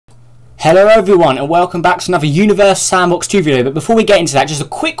Hello everyone and welcome back to another Universe Sandbox 2 video, but before we get into that, just a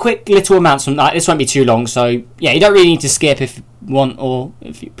quick little announcement. This won't be too long, so yeah, you don't really need to skip if you want, or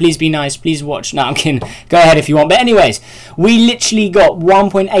if you, please be nice, please watch. No, I'm kidding, go ahead if you want. But anyways, we literally got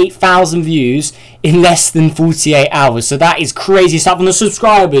 1.8 thousand views in less than 48 hours, so that is crazy stuff, and the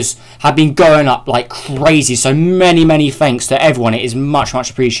subscribers have been going up like crazy, so many thanks to everyone. It is much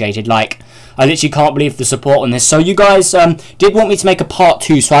appreciated. Like, I literally can't believe the support on this. So you guys did want me to make a part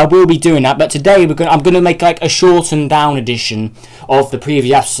 2, so I will be doing that. But today I'm going to make like a shortened down edition of the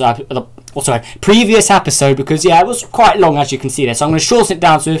previous episode, because yeah, it was quite long, as you can see there. So I'm going to shorten it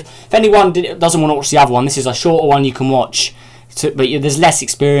down. So if anyone doesn't want to watch the other one, this is a shorter one you can watch. But there's less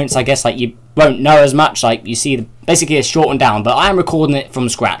experience, I guess. Like, you won't know as much. Like, you see, basically it's shortened down. But I am recording it from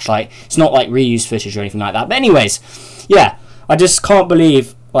scratch. Like, it's not like reused footage or anything like that. But anyways, yeah, I just can't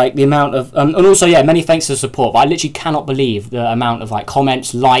believe like the amount of and also yeah, many thanks for the support, but I literally cannot believe the amount of like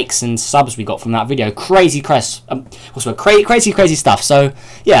comments, likes and subs we got from that video. Crazy stuff. So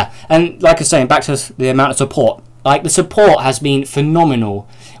yeah, and like I was saying, back to the amount of support, like the support has been phenomenal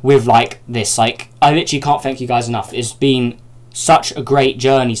with like this. Like, I literally can't thank you guys enough. It's been such a great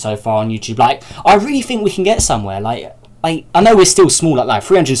journey so far on YouTube. Like, I really think we can get somewhere. Like I know we're still small at like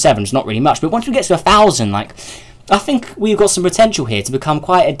 307 is not really much, but once we get to 1,000, like, I think we've got some potential here to become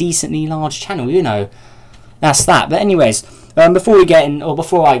quite a decently large channel, you know. That's that. But anyways, before we get in, or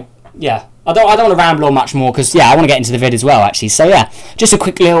before I don't want to ramble on much more, because yeah, I want to get into the vid as well, actually. So yeah, just a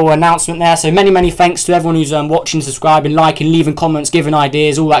quick little announcement there. So many thanks to everyone who's watching, subscribing, liking, leaving comments, giving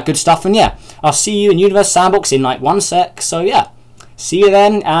ideas, all that good stuff. And yeah, I'll see you in Universe Sandbox in like 1 sec. So yeah, see you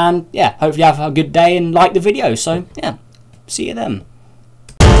then, and yeah, hopefully you have a good day and like the video. So yeah, see you then.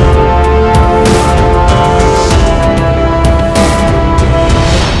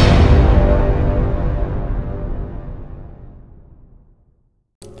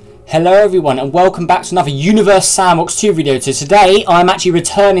 Hello everyone and welcome back to another Universe Sandbox 2 video. So today I'm actually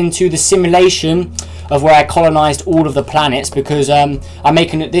returning to the simulation of where I colonized all of the planets, because I'm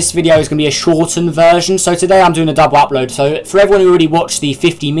making it, this video is going to be a shortened version. So today I'm doing a double upload. So for everyone who already watched the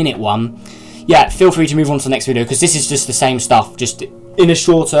 50-minute one, yeah, feel free to move on to the next video, because this is just the same stuff, just in a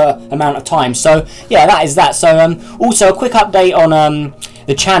shorter amount of time. So yeah, that is that. So also a quick update on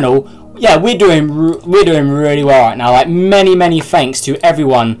the channel. Yeah, we're doing really well right now. Like, many thanks to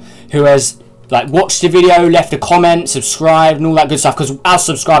everyone who has like watched the video, left a comment, subscribed and all that good stuff, because our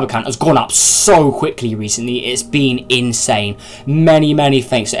subscriber count has gone up so quickly recently. It's been insane. Many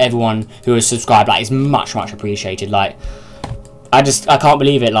thanks to everyone who has subscribed. Like, it's much appreciated. Like, I can't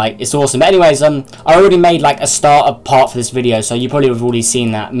believe it. Like, it's awesome. But anyways, I already made like a starter part for this video, so you probably have already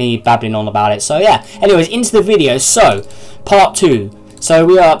seen that, me babbling on about it. So yeah, anyways, into the video. So part 2. So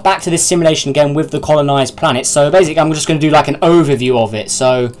we are back to this simulation again with the colonized planets. So basically I'm just going to do like an overview of it.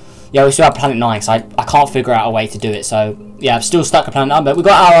 So yeah, we still have planet 9, so I can't figure out a way to do it. So yeah, I'm still stuck at planet 9, but we've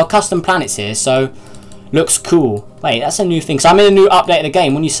got our custom planets here, so looks cool. Wait, that's a new thing. So I'm in a new update of the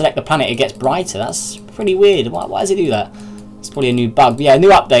game. When you select the planet, it gets brighter. That's pretty weird. Why does it do that? It's probably a new bug. But yeah, a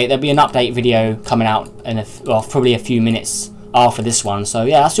new update. There'll be an update video coming out in probably a few minutes after this one. So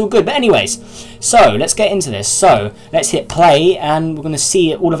yeah, that's all good. But anyways, so let's get into this. So let's hit play, and we're going to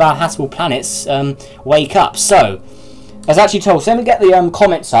see all of our habitable planets wake up. So as actually told, so let me get the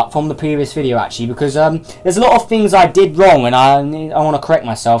comments up from the previous video, actually, because there's a lot of things I did wrong and I want to correct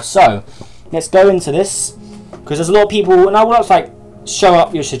myself. So let's go into this, because there's a lot of people, and I will also like show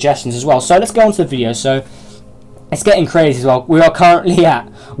up your suggestions as well. So let's go into the video. So it's getting crazy as well. We are currently at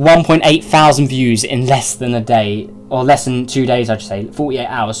 1.8 thousand views in less than a day, or less than 2 days, I should say, 48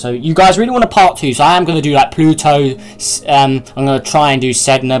 hours. So you guys really want a part 2, so I am going to do like Pluto. I'm going to try and do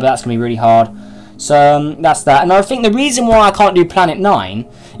Sedna, but that's going to be really hard. So that's that. And I think the reason why I can't do planet 9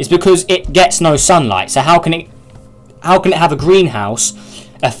 is because it gets no sunlight. So how can it have a greenhouse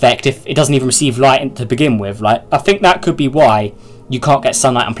effect if it doesn't even receive light to begin with? Like, I think that could be why you can't get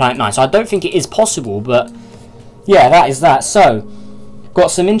sunlight on planet 9. So I don't think it is possible, but yeah, that is that. So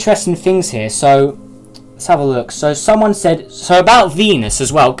got some interesting things here. So let's have a look. So someone said, so about Venus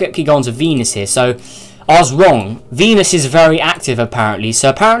as well. Keep going to Venus here. So I was wrong. Venus is very active apparently. So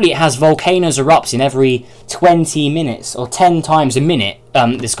apparently it has volcanoes erupting every 20 minutes or 10 times a minute.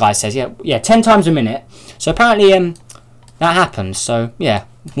 This guy says, yeah, 10 times a minute. So apparently that happens. So yeah,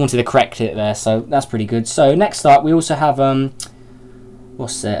 wanted to correct it there. So that's pretty good. So next up we also have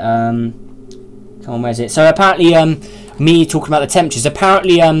what's it? Come on, where's it? So apparently me talking about the temperatures,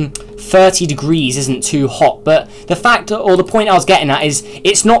 apparently 30 degrees isn't too hot, but the fact, or the point I was getting at, is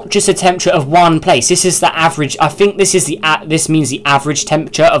it's not just a temperature of one place. This is the average. I think this is this means the average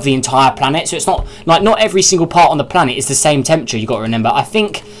temperature of the entire planet. So it's not like, not every single part on the planet is the same temperature. You got to remember. I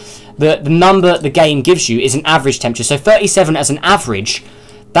think the number the game gives you is an average temperature. So 37 as an average,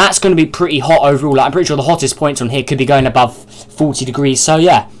 that's going to be pretty hot overall. Like, I'm pretty sure the hottest points on here could be going above 40 degrees. So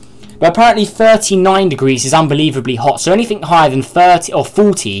yeah, but apparently 39 degrees is unbelievably hot. So anything higher than 30 or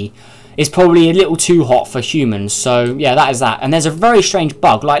 40 is probably a little too hot for humans. So yeah, that is that. And there's a very strange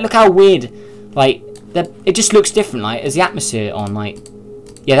bug. Like, look how weird. Like, it just looks different. Like, is the atmosphere on? Like,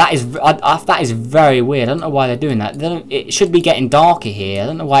 yeah, that is very weird. I don't know why they're doing that. It should be getting darker here. I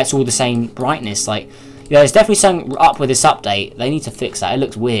don't know why it's all the same brightness. Like, yeah, there's definitely something up with this update. They need to fix that. It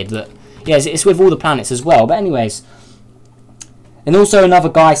looks weird, but yeah, it's with all the planets as well. But anyways, and also another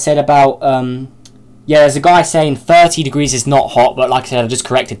guy said about yeah, there's a guy saying 30 degrees is not hot, but like I said, I just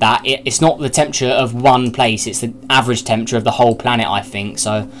corrected that. It's not the temperature of one place, it's the average temperature of the whole planet, I think.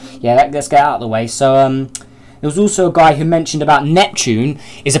 So yeah, let's get out of the way. So there was also a guy who mentioned about Neptune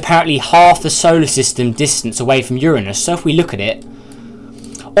is apparently half the solar system distance away from Uranus. So if we look at it,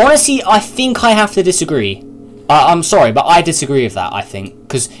 honestly, I think I have to disagree. I'm sorry, but I disagree with that, I think.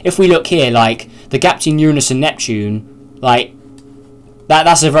 Because if we look here, like, the gap between Uranus and Neptune, like,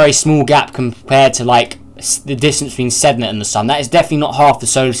 that's a very small gap compared to, like, the distance between Sedna and the Sun. That is definitely not half the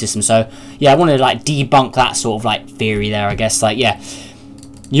solar system. So, yeah, I want to, like, debunk that sort of, like, theory there, I guess. Like, yeah,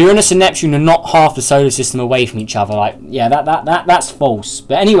 Uranus and Neptune are not half the solar system away from each other. Like, yeah, that's false.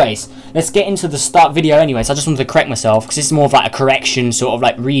 But anyways, let's get into the start video anyways. I just wanted to correct myself because this is more of, like, a correction sort of,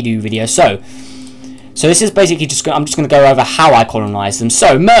 like, redo video. So this is basically I'm just going to go over how I colonized them.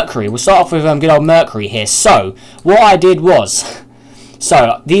 So, Mercury. We'll start off with good old Mercury here. So, what I did was...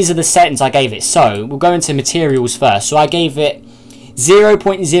 So, these are the settings I gave it. So, we'll go into materials first. So, I gave it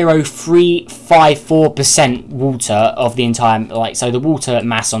 0.0354% water of the entire... Like, so the water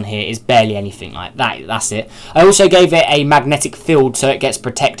mass on here is barely anything like that. That's it. I also gave it a magnetic field so it gets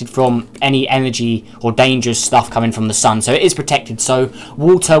protected from any energy or dangerous stuff coming from the sun. So, it is protected. So,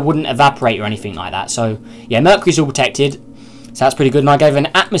 water wouldn't evaporate or anything like that. So, yeah, Mercury's all protected. So, that's pretty good. And I gave it an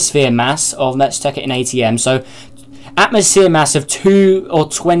atmosphere mass of... Let's check it in ATM. So... atmosphere mass of 2 or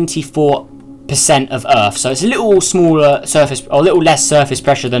 24% of Earth, so it's a little smaller surface, or a little less surface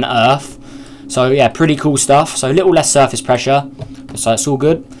pressure than Earth. So yeah, pretty cool stuff. So a little less surface pressure, so it's all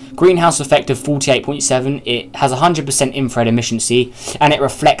good. Greenhouse effect of 48.7. It has 100% infrared emissioncy, and it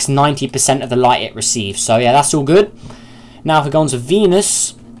reflects 90% of the light it receives. So yeah, that's all good. Now if we go on to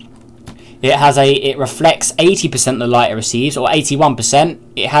Venus, it reflects 80% of the light it receives, or 81%.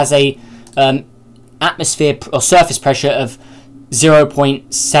 It has a atmosphere or surface pressure of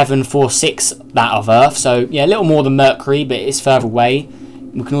 0.746 that of Earth. So yeah, a little more than Mercury, but it's further away.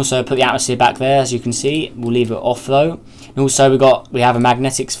 We can also put the atmosphere back there, as you can see. We'll leave it off though. And also we have a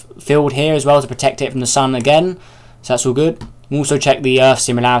magnetic field here as well to protect it from the sun again. So that's all good. We'll also check the Earth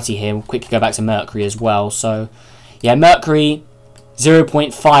similarity here. We'll quickly go back to Mercury as well. So yeah, Mercury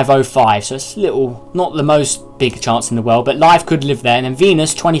 0.505, so it's not the most big chance in the world, but life could live there. And then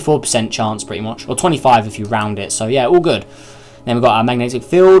Venus, 24% chance pretty much, or 25 if you round it. So yeah, all good. Then we've got our magnetic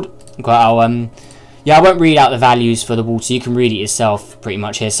field. We've got our yeah, I won't read out the values for the water. You can read it yourself pretty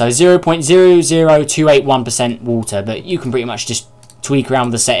much here. So 0.00281% water, but you can pretty much just tweak around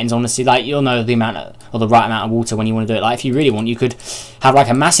with the settings, honestly. Like, you'll know the amount of, or the right amount of water when you want to do it. Like, if you really want, you could have like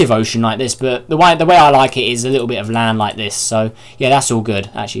a massive ocean like this, but the way I like it is a little bit of land like this. So yeah, that's all good.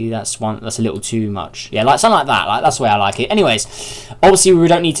 Actually, that's a little too much. Yeah, like something like that. Like, that's the way I like it. Anyways, obviously we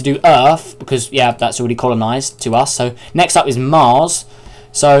don't need to do Earth because yeah, that's already colonized to us. So next up is Mars.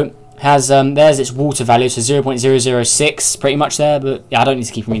 So has there's its water value, so 0.006 pretty much there, but yeah, I don't need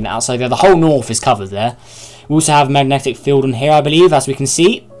to keep reading that out. So the whole north is covered there. We also have magnetic field on here, I believe, as we can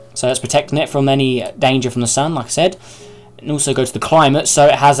see. So it's protecting it from any danger from the sun, like I said. And also go to the climate. So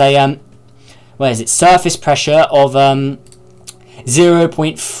it has a surface pressure of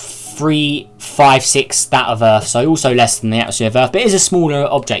 0.356 that of Earth. So also less than the atmosphere of Earth, but it is a smaller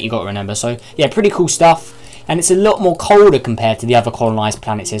object, you've got to remember. So yeah, pretty cool stuff. And it's a lot more colder compared to the other colonized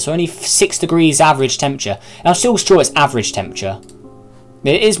planets here. So only 6 degrees average temperature. And I'm still sure it's average temperature.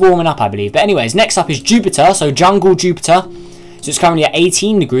 It is warming up, I believe. But anyways, next up is Jupiter. So jungle Jupiter. So it's currently at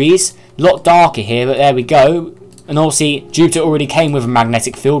 18 degrees. A lot darker here, but there we go. And obviously, Jupiter already came with a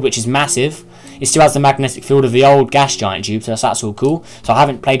magnetic field, which is massive. It still has the magnetic field of the old gas giant Jupiter, so that's all cool. So I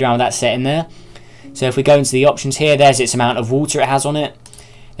haven't played around with that setting there. So if we go into the options here, there's its amount of water it has on it.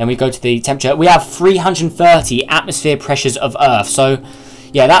 Then we go to the temperature. We have 330 atmosphere pressures of Earth. So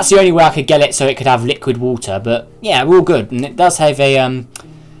yeah, that's the only way I could get it so it could have liquid water. But yeah, we're all good. And it does have a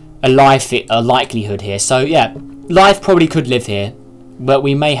likelihood here. So yeah, life probably could live here. But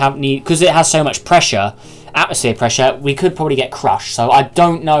we may have because it has so much pressure, atmosphere pressure, we could probably get crushed. So I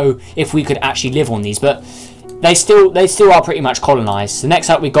don't know if we could actually live on these. But they still are pretty much colonized. So next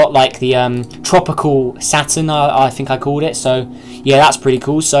up we got like the tropical Saturn, I think I called it. So yeah, that's pretty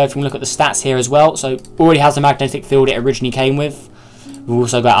cool. So if we look at the stats here as well, so already has the magnetic field it originally came with. We've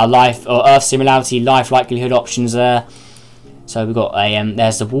also got our life or Earth similarity, life likelihood options there. So we've got a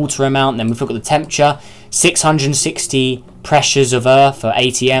there's the water amount. Then we've looked at the temperature, 660 pressures of Earth for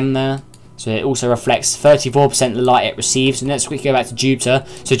ATM there. So it also reflects 34% of the light it receives. And let's quickly go back to Jupiter.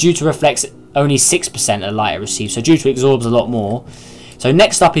 So Jupiter reflects only 6% of the light it receives. So Jupiter absorbs a lot more. So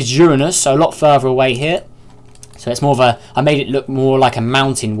next up is Uranus, so a lot further away here. So it's more of a, I made it look more like a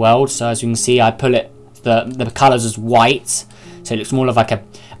mountain world. So as you can see, I pull it, the colours as white. So it looks more of like a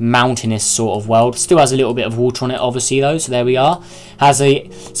mountainous sort of world. Still has a little bit of water on it, obviously, though. So there we are. Has a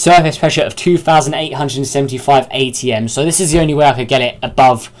surface pressure of 2,875 ATM. So this is the only way I could get it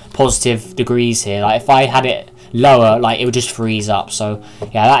above positive degrees here. Like if I had it lower, like it would just freeze up. So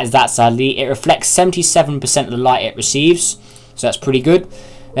yeah, that is that. Sadly, it reflects 77% of the light it receives. So that's pretty good.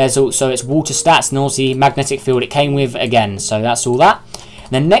 There's also its water stats and also the magnetic field it came with again. So that's all that.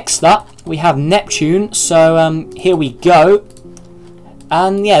 And then next up we have Neptune. So here we go.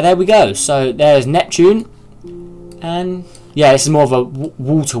 And yeah, there we go. So there's Neptune. And yeah, this is more of a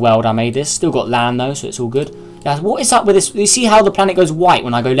water world I made this. Still got land though, so it's all good. Yeah, what is up with this? You see how the planet goes white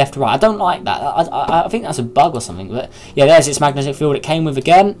when I go left to right? I don't like that. I think that's a bug or something. But yeah, there's its magnetic field it came with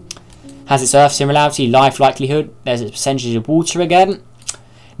again. Has its Earth similarity, life likelihood. There's its percentage of water again.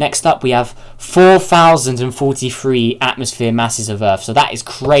 Next up, we have 4,043 atmosphere masses of Earth. So that is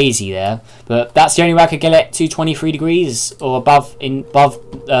crazy there. But that's the only way I could get it to 23 degrees or above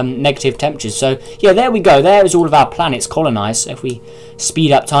negative temperatures. So yeah, there we go. There is all of our planets colonized. So if we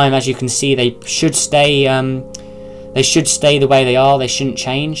speed up time, as you can see, they should stay. They should stay the way they are. They shouldn't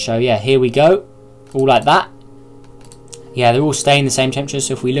change. So yeah, here we go. All like that. Yeah, they're all staying the same temperature.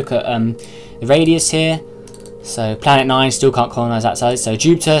 So if we look at the radius here. So planet 9 still can't colonize that side. So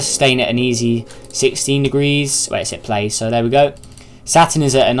Jupiter staying at an easy 16 degrees. Wait, it's at play. So there we go. Saturn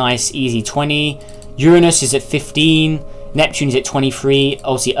is at a nice easy 20. Uranus is at 15. Neptune is at 23.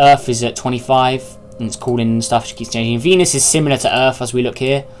 Obviously Earth is at 25. And it's cooling and stuff. It keeps changing. Venus is similar to Earth as we look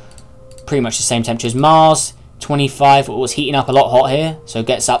here. Pretty much the same temperature as Mars. 25. It was heating up a lot hot here. So it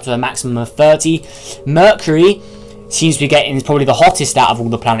gets up to a maximum of 30. Mercury seems to be getting probably the hottest out of all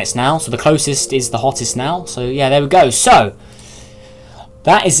the planets now. So the closest is the hottest now. So yeah, there we go. So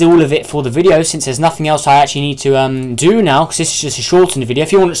that is all of it for the video, since there's nothing else I actually need to do now, because this is just a shortened video.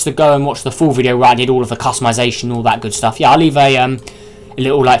 If you want us to go and watch the full video where I did all of the customization, all that good stuff, yeah, I'll leave a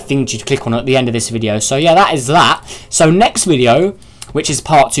little like thing to click on at the end of this video. So yeah, that is that. So next video, which is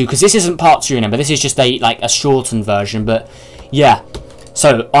part 2, because this isn't part 2, remember, this is just a shortened version. But yeah,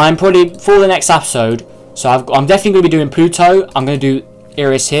 so I'm probably for the next episode. So I'm definitely going to be doing Pluto. I'm going to do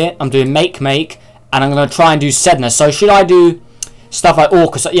Eris here. I'm doing Make, and I'm going to try and do Sedna. So should I do stuff like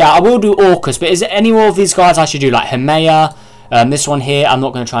Orcus? Yeah, I will do Orcus. But is there any more of these guys I should do? Like Hermea, this one here. I'm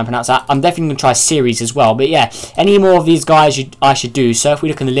not going to try and pronounce that. I'm definitely going to try Ceres as well. But yeah, any more of these guys I should do. So if we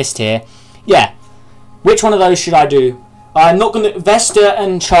look in the list here, yeah, which one of those should I do? I'm not going to Vesta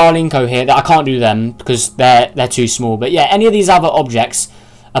and Charlinko here. I can't do them because they're too small. But yeah, any of these other objects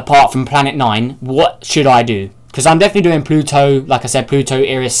apart from Planet 9, what should I do? Because I'm definitely doing Pluto, like I said, Pluto,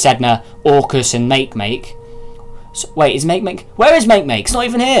 Eris, Sedna, Orcus, and Make. So, wait, is Make? Where is Make? It's not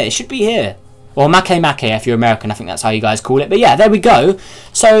even here. It should be here. Or Make if you're American. I think that's how you guys call it. But yeah, there we go.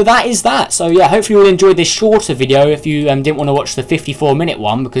 So that is that. So yeah, hopefully you all enjoyed this shorter video if you didn't want to watch the 54-minute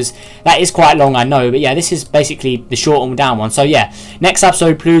one, because that is quite long, I know. But yeah, this is basically the shortened down one. So yeah, next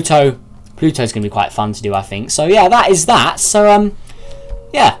episode, Pluto's going to be quite fun to do, I think. So yeah, that is that. So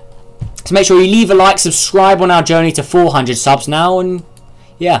yeah, so make sure you leave a like, subscribe on our journey to 400 subs now, and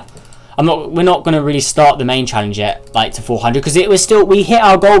yeah, we're not going to really start the main challenge yet, like to 400, because we hit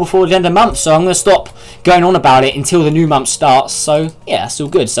our goal before the end of the month. So I'm going to stop going on about it until the new month starts. So yeah, it's all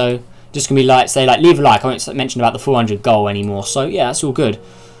good. So just going to be leave a like. I won't mention about the 400 goal anymore. So yeah, that's all good.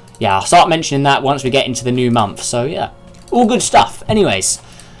 Yeah, I'll start mentioning that once we get into the new month. So yeah, all good stuff. Anyways,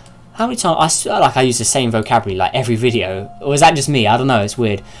 how many times I feel like I use the same vocabulary like every video, or is that just me? I don't know, it's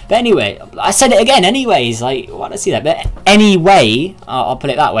weird. But anyway, I said it again anyways, like, why did I see that? But anyway, I'll put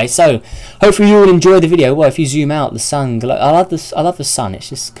it that way. So hopefully you all enjoy the video. Well, if you zoom out, the sun, I love the sun, it's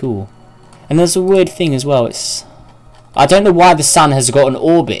just cool. And there's a weird thing as well, I don't know why the sun has got an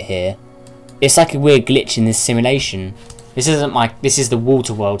orbit here. It's like a weird glitch in this simulation. This is the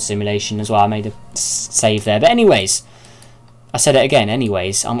water world simulation as well. I made a save there. But anyways, I said it again.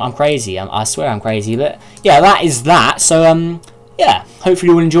 Anyways, I'm crazy. I swear I'm crazy. But yeah, that is that. So yeah, hopefully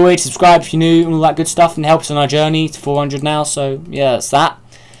you all enjoyed. Subscribe if you're new and all that good stuff, and help us on our journey to 400 now. So yeah, that's that.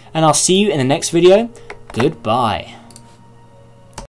 And I'll see you in the next video. goodbye.